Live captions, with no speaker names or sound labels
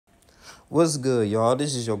What's good, y'all?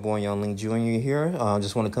 This is your boy Young Ling Jr. here.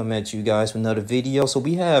 Just want to come at you guys with another video. So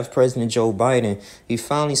we have President Joe Biden. He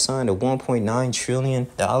finally signed a $1.9 trillion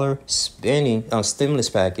spending stimulus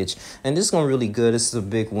package, and this is going really good. This is a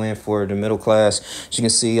big win for the middle class. As you can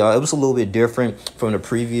see, it was a little bit different from the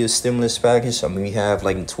previous stimulus package. I mean, we have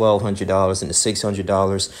like $1,200 and the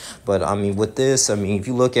 $600, but I mean, with this, I mean, if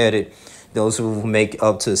you look at it, those who make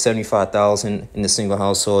up to 75,000 in a single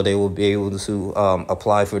household, they will be able to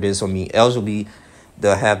apply for this. I mean, eligible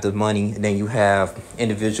to have the money. And then you have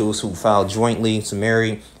individuals who file jointly to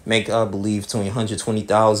marry, make I believe between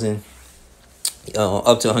 120,000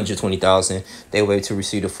 up to 120,000. They will be able to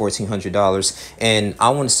receive the $1,400. And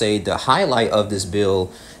I want to say the highlight of this bill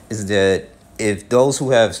is that if those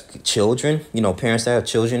who have children, parents that have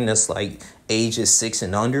children that's like ages 6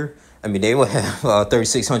 and under, I mean, they will have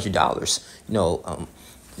 $3,600,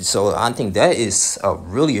 so I think that is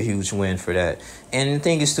really a huge win for that. And the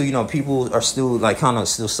thing is, too, people are still like kind of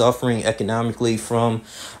still suffering economically from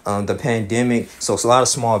the pandemic. So it's a lot of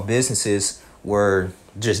small businesses were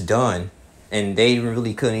just done, and they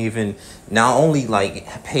really couldn't even not only like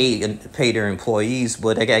pay their employees,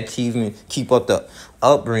 but they got to keep up the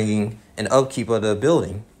upbringing and upkeep of the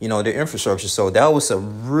building, the infrastructure. So that was a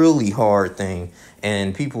really hard thing.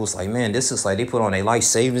 And people was like, man, this is like they put on their life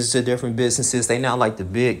savings to different businesses. They not like the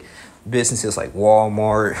big businesses like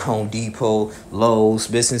Walmart, Home Depot, Lowe's,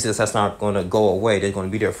 businesses that's not going to go away. They're going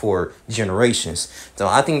to be there for generations. So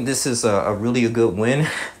I think this is a really a good win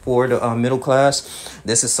for the middle class.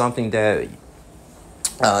 This is something that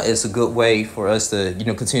it's a good way for us to,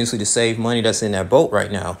 continuously to save money that's in that boat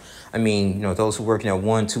right now. I mean, those who are working at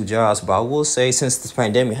 1-2 jobs, but I will say since this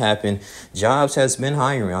pandemic happened, jobs has been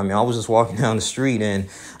hiring. I mean, I was just walking down the street and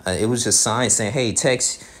it was just signs saying, hey,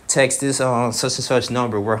 text this such and such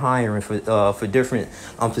number. We're hiring for different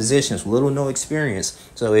positions, little no experience.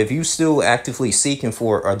 So if you still actively seeking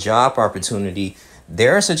for a job opportunity,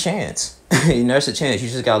 there's a chance. There's a chance. You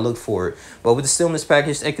just got to look for it. But with the stimulus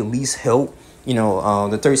package, that could at least help. The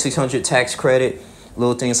 $3,600 tax credit,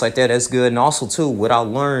 little things like that, that's good. And also, too, what I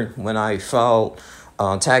learned when I filed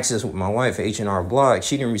taxes with my wife at H&R Block,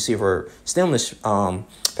 she didn't receive her stimulus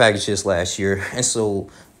packages last year. And so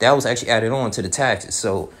that was actually added on to the taxes.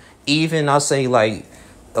 So even I'll say like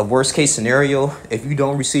a worst case scenario, if you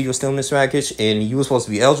don't receive your stimulus package and you were supposed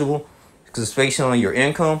to be eligible, because it's based on your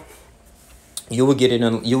income, you will get it.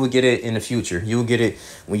 You will get it in the future. You will get it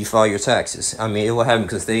when you file your taxes. I mean, it will happen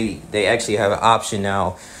because they actually have an option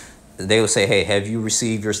now. They will say, hey, have you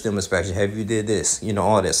received your stimulus package? Have you did this?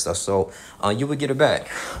 All that stuff. So you would get it back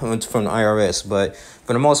from the IRS. But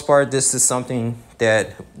for the most part, this is something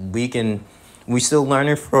that we still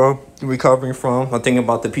learning from, recovering from. I'm thinking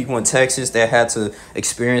about the people in Texas that had to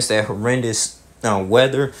experience that horrendous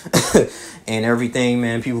weather and everything,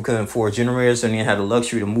 man. People couldn't afford generators and they had the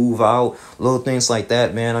luxury to move out, little things like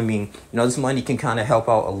that, man. I mean, this money can kind of help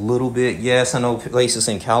out a little bit. Yes, I know places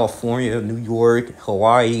in California, New York,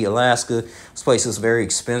 Hawaii, Alaska, those places are very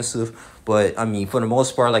expensive, but I mean, for the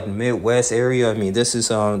most part, like the Midwest area, I mean, this is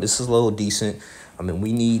a little decent. I mean,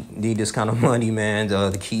 we need this kind of money, man,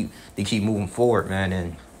 to keep moving forward, man.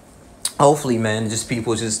 And hopefully, man, just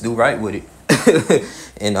people just do right with it.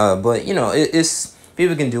 And but it's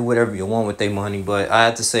people can do whatever you want with their money, but I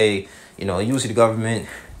have to say, usually the government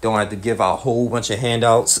don't have to give out a whole bunch of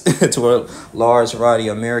handouts to a large variety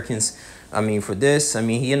of Americans. I mean, for this, I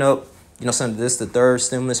mean, this the third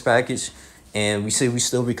stimulus package, and we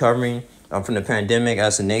still recovering from the pandemic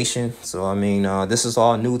as a nation. So I mean, this is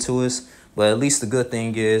all new to us, but at least the good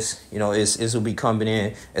thing is, it will be coming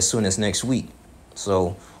in as soon as next week.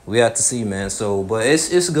 So we have to see, man. So, but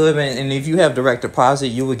it's good, man. And if you have direct deposit,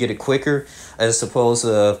 you would get it quicker as opposed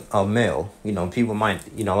to a mail. People might,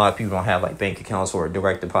 a lot of people don't have like bank accounts or a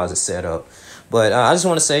direct deposit set up. But I just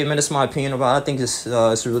want to say, man, that's my opinion about it. I think it's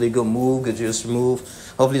a really good move, good move.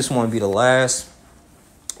 Hopefully this won't be the last.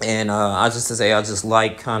 And I just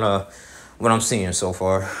like kind of what I'm seeing so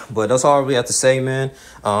far. But that's all I really have to say, man.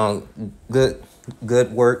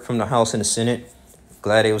 Good work from the House and the Senate.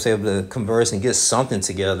 Glad they was able to converse and get something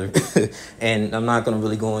together. And I'm not going to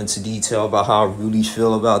really go into detail about how I really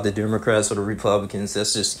feel about the Democrats or the Republicans.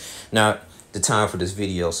 That's just not the time for this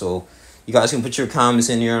video. So you guys can put your comments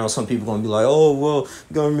in here. I know some people going to be like, oh, well,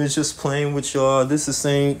 government's just playing with y'all. This is the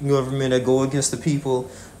same government that go against the people.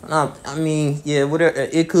 I mean, yeah, whatever.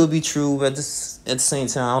 It could be true, but at the same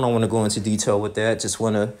time, I don't want to go into detail with that. Just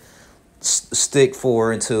want to stick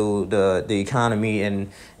forward into the economy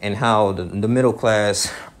and how the middle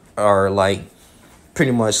class are like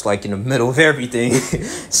pretty much like in the middle of everything.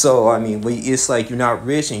 So I mean, it's like you're not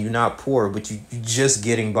rich and you're not poor, but you just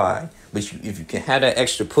getting by. But if you can have that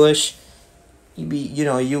extra push,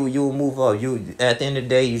 you'll move up. You at the end of the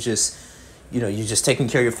day, you're just taking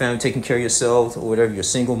care of your family, taking care of yourself, or whatever. You're a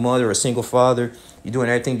single mother or a single father. You're doing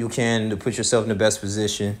everything you can to put yourself in the best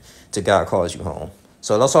position to God calls you home.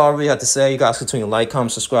 So that's all I really have to say. You guys continue to like,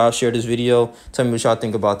 comment, subscribe, share this video. Tell me what y'all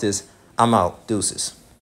think about this. I'm out. Deuces.